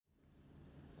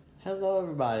Hello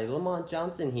everybody, Lamont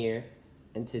Johnson here,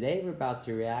 and today we're about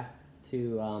to react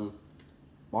to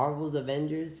Marvel's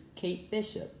Avengers Kate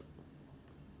Bishop.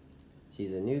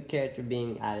 She's a new character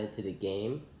being added to the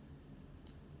game,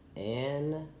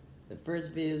 and the first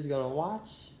video we're going to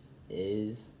watch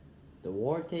is the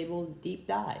War Table Deep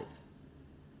Dive.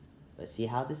 Let's see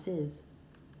how this is.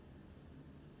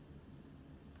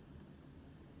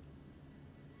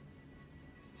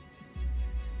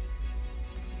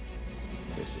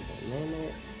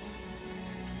 Minute.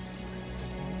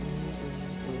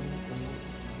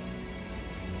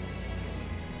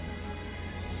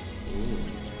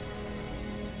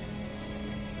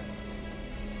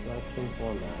 Selection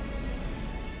format.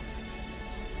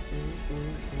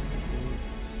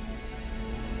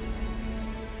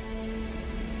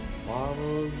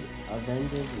 Marvel's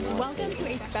Avengers War Welcome Table.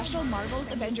 to a special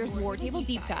Marvel's Avengers War Table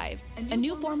Deep Dive, a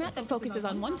new format that focuses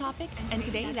on one topic, and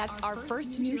today that's our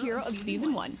first new hero of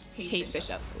Season 1, Kate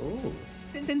Bishop. Ooh.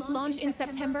 Since launch in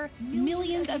September,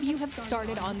 millions of you have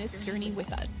started on this journey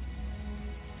with us.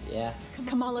 Yeah.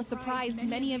 Kamala surprised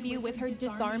many of you with her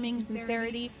disarming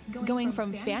sincerity, going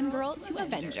from fangirl to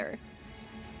Avenger.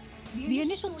 The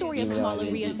initial story of Kamala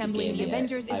reassembling the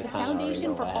Avengers is the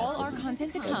foundation for all our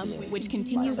content to come, which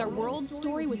continues our world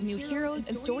story with new heroes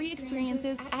and story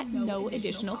experiences at no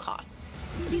additional cost.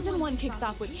 Season 1 kicks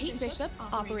off with Kate Bishop,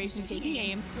 Operation Taking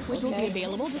Aim, which will be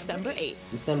available December 8th.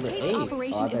 December 8th? Kate's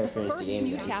Operation is the finish first the game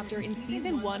new then. chapter in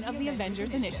Season 1 of the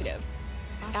Avengers Initiative.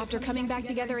 After coming back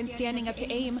together and standing up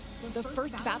to AIM, the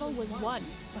first battle was won,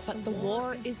 but the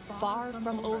war is far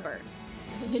from over.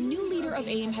 The new leader of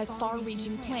AIM has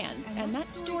far-reaching plans, and that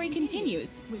story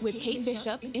continues with Kate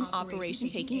Bishop in Operation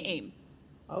Taking Aim.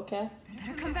 Okay.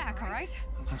 Better come back, all right?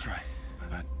 I'll try,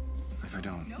 but if I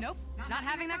don't... Nope, not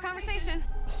having that conversation.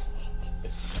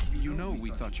 You know we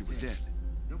thought you were dead.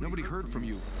 Nobody heard from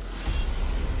you.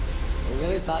 We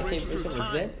really thought bridge Kate through Bishop was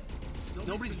time. dead?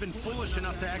 Nobody's been foolish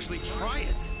enough to actually try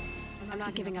it. I'm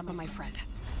not giving up on my friend.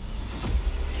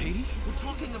 Katie? We're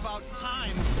talking about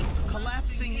time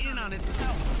collapsing in on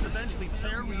itself, eventually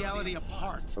tear reality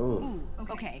apart. Ooh.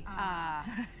 Okay, I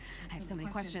have so many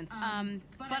questions.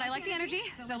 But I like the energy,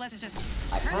 so let's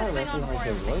just I turn kind of this thing on recognize before her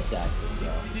everything. voice actress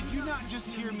though. Did you not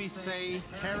just hear me say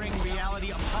tearing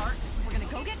reality apart? We're gonna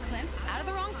go get Clint out of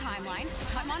the wrong timeline,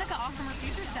 cut Monica off from her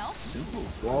future self. Simple.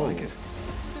 Whoa. I like it.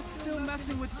 That's still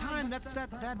messing with time.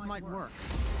 That might work.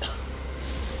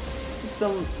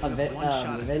 Some One shot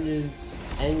at Avengers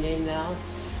Endgame now.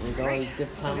 We're going Great,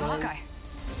 different so timelines. Hawkeye.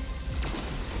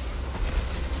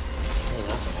 Hey,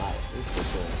 not gonna lie, this is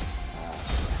cool.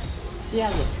 She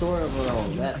has a sword of her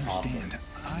own. You That's understand.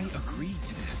 awesome. I agreed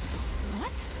to this.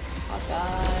 What?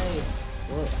 Hawkeye.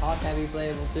 Will Hawkeye be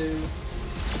playable too?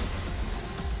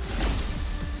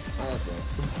 Okay.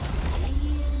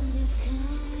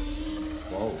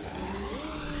 Whoa.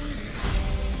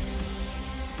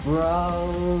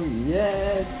 Bro,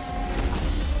 yes.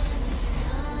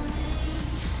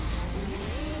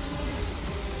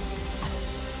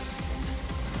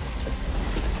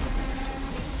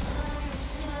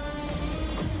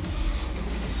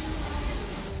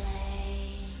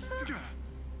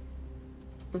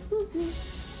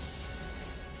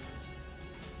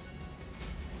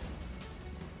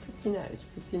 Pretty nice,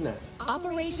 pretty nice.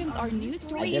 Operations are new I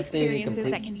story definitely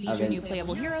experiences that can complete feature new Avengers.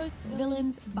 playable heroes,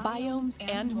 villains, biomes,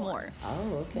 and more.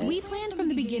 Oh, okay. We planned from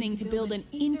the beginning to build an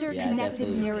interconnected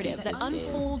definitely narrative that this game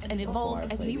unfolds and evolves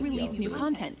before I as we played this release new DLC.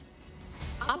 content.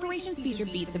 Operations feature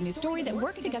beats of new story that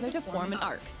work together to form an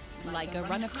arc, like a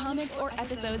run of comics or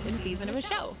episodes in a season of a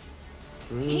show.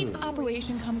 Kate's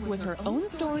Operation comes with her own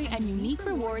story and unique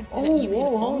rewards that you can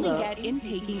hold only up. get in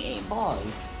Taking Aim.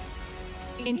 Pause.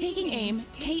 In Taking Aim,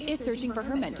 Kate is searching for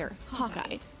her mentor,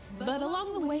 Hawkeye. But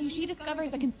along the way, she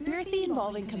discovers a conspiracy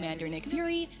involving Commander Nick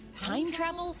Fury, time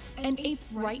travel, and a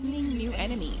frightening new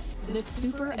enemy, the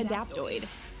Super Adaptoid.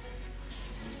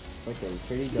 Looking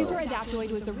pretty Super dope.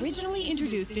 Adaptoid was originally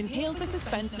introduced in Tales of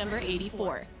Suspense number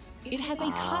 84. It has a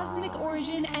cosmic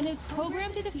origin and is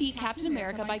programmed to defeat Captain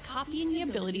America by copying the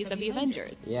abilities of the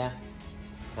Avengers. Yeah,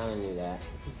 kinda knew that.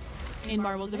 In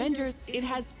Marvel's Avengers, it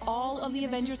has all of the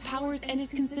Avengers' powers and is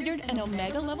considered an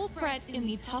Omega-level threat in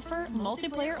the tougher,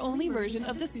 multiplayer-only version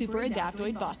of the Super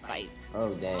Adaptoid boss fight.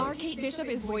 Oh, dang. Our Kate Bishop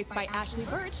is voiced by Ashley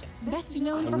Birch, best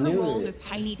known for her knew roles it. as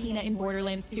Tiny Tina in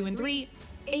Borderlands 2 and 3,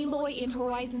 Aloy in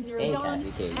Horizon Zero And Dawn,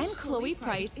 Cassie Cage. and Chloe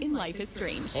Price in Life is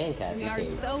Strange. And Cassie We are Cage.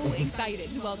 so excited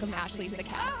to welcome Ashley to the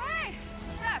cast. Oh, hey!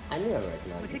 What's up? I knew I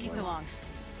recognized What took you so long?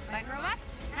 Fighting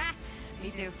robots? Ha! Me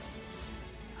too.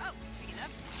 Oh, speaking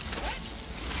of.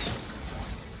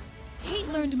 Kate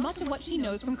learned much of what she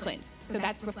knows from Clint, so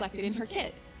that's reflected in her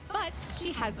kit. but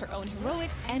she has her own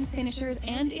heroics and finishers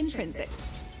and intrinsics.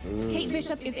 Kate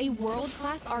Bishop is a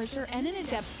world-class archer and an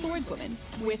adept swordswoman.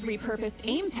 With repurposed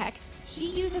aim tech, she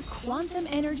uses quantum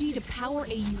energy to power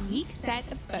a unique set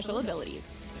of special abilities.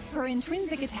 Her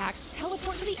intrinsic attacks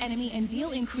teleport to the enemy and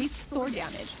deal increased sword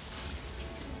damage,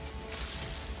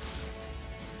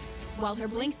 while her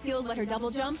blink skills let her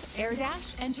double jump, air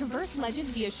dash, and traverse ledges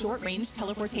via short-range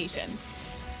teleportation.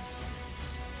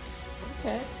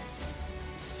 Okay.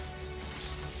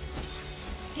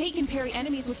 Kate can parry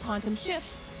enemies with quantum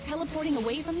shift, teleporting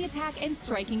away from the attack and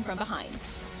striking from behind.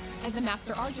 As a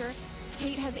master archer,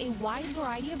 Kate has a wide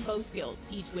variety of bow skills,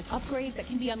 each with upgrades that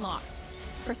can be unlocked.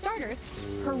 For starters,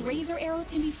 her razor arrows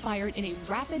can be fired in a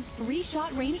rapid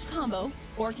 3-shot ranged combo,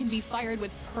 or can be fired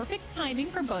with perfect timing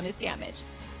for bonus damage.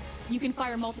 You can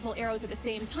fire multiple arrows at the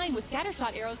same time with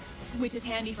scattershot arrows, which is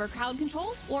handy for crowd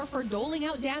control or for doling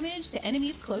out damage to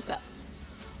enemies close up.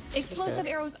 Explosive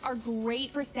arrows are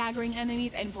great for staggering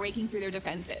enemies and breaking through their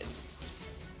defenses.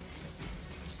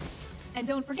 And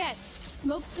don't forget,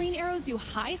 smokescreen arrows do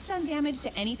high stun damage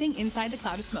to anything inside the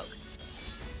cloud of smoke.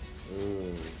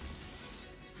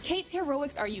 Kate's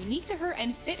heroics are unique to her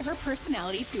and fit her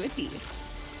personality to a T.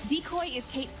 Decoy is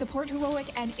Kate's support heroic,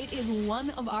 and it is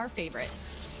one of our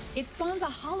favorites. It spawns a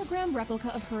hologram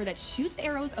replica of her that shoots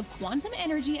arrows of quantum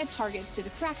energy at targets to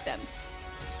distract them.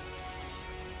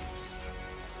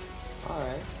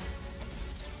 Alright.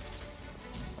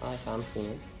 I like how I'm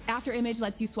seeing. After Image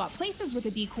lets you swap places with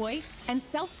the decoy, and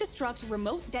self-destruct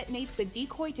remote detonates the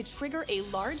decoy to trigger a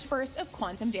large burst of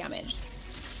quantum damage.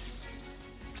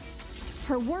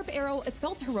 Her Warp Arrow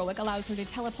Assault Heroic allows her to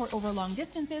teleport over long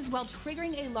distances while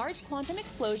triggering a large quantum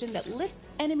explosion that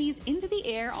lifts enemies into the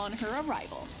air on her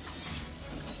arrival.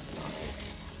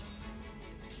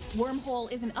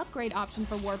 Wormhole is an upgrade option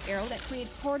for Warp Arrow that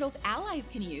creates portals allies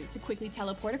can use to quickly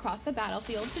teleport across the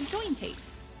battlefield to join Kate.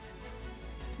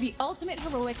 The ultimate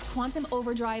heroic Quantum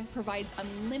Overdrive provides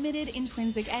unlimited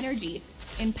intrinsic energy,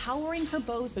 empowering her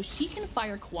bow so she can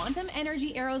fire quantum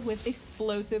energy arrows with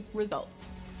explosive results.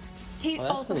 Kate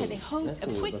also has a host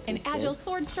of quick and agile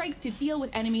sword strikes to deal with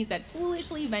enemies that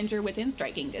foolishly venture within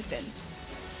striking distance.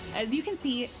 As you can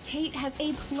see, Kate has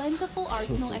a plentiful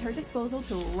arsenal at her disposal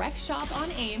to wreck shop on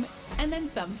aim, and then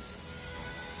some.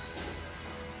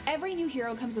 Every new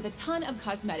hero comes with a ton of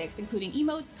cosmetics, including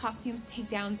emotes, costumes,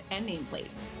 takedowns, and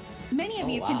nameplates. Many of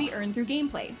these can be earned through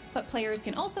gameplay, but players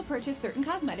can also purchase certain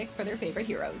cosmetics for their favorite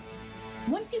heroes.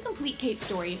 Once you complete Kate's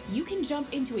story, you can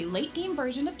jump into a late-game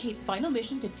version of Kate's final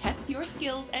mission to test your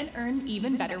skills and earn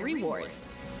even better rewards.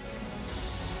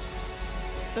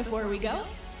 Before we go,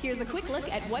 here's a quick look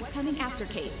at what's coming after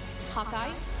Kate: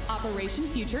 Hawkeye, Operation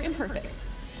Future Imperfect.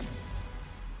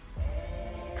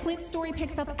 Clint's story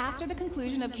picks up after the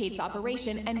conclusion of Kate's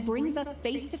operation and brings us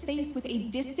face to face with a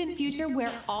distant future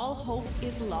where all hope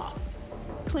is lost.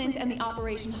 Clint and the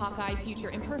Operation Hawkeye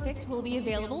Future Imperfect will be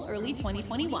available early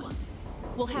 2021.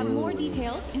 We'll have more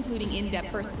details, including in-depth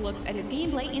first looks at his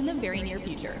gameplay, in the very near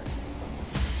future.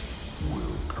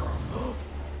 Welcome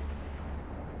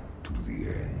to the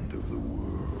end of the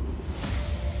world.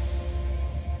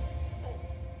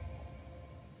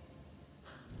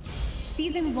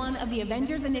 Season 1 of the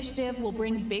Avengers Initiative will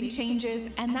bring big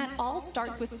changes, and that all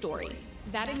starts with story.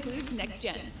 That includes Next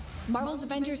Gen. Marvel's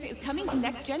Avengers is coming to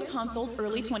Next Gen consoles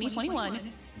early 2021,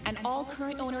 and all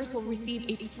current owners will receive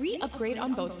a free upgrade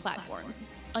on both platforms.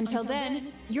 Until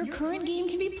then, your current game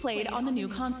can be played on the new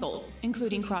consoles,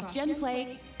 including cross-gen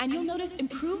play, and you'll notice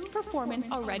improved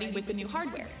performance already with the new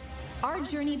hardware. Our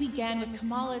journey began with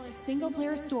Kamala's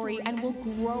single-player story and will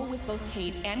grow with both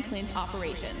Kate and Clint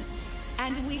operations.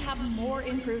 And we have more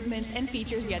improvements and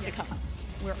features yet to come.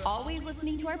 We're always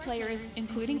listening to our players,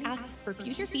 including asks for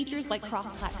future features like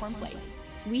cross-platform play.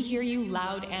 We hear you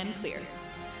loud and clear.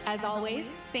 As always,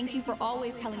 thank you for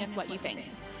always telling us what you think.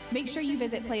 Make sure you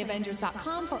visit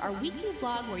playavengers.com for our weekly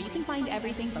blog where you can find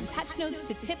everything from patch notes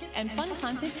to tips and fun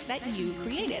content that you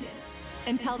created.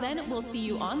 Until then, we'll see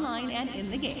you online and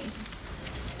in the game.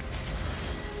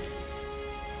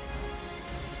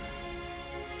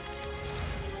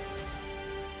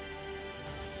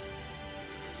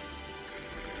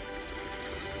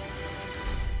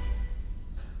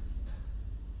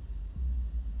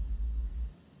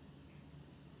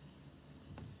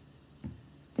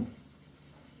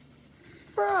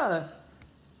 Bruh.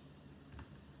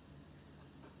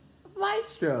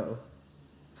 Maestro.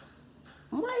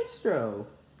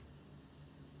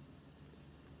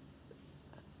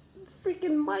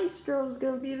 Freaking Maestro's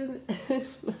gonna be the...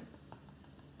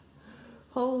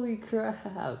 Holy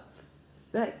crap.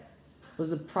 That was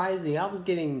surprising. I was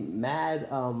getting mad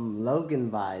Logan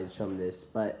vibes from this,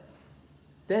 but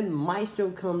Then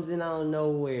Maestro comes in out of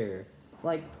nowhere.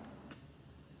 Like,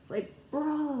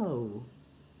 bro.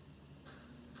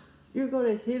 You're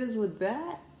gonna hit us with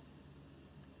that?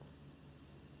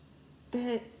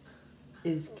 That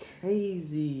is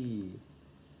crazy.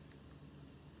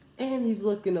 And he's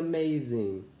looking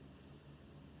amazing.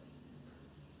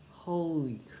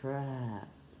 Holy crap.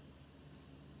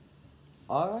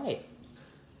 Alright.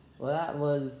 Well, that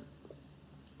was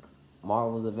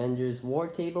Marvel's Avengers War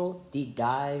Table Deep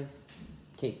Dive.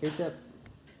 Kate Bishop.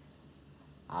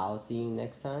 I'll see you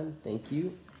next time. Thank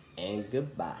you and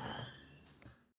goodbye.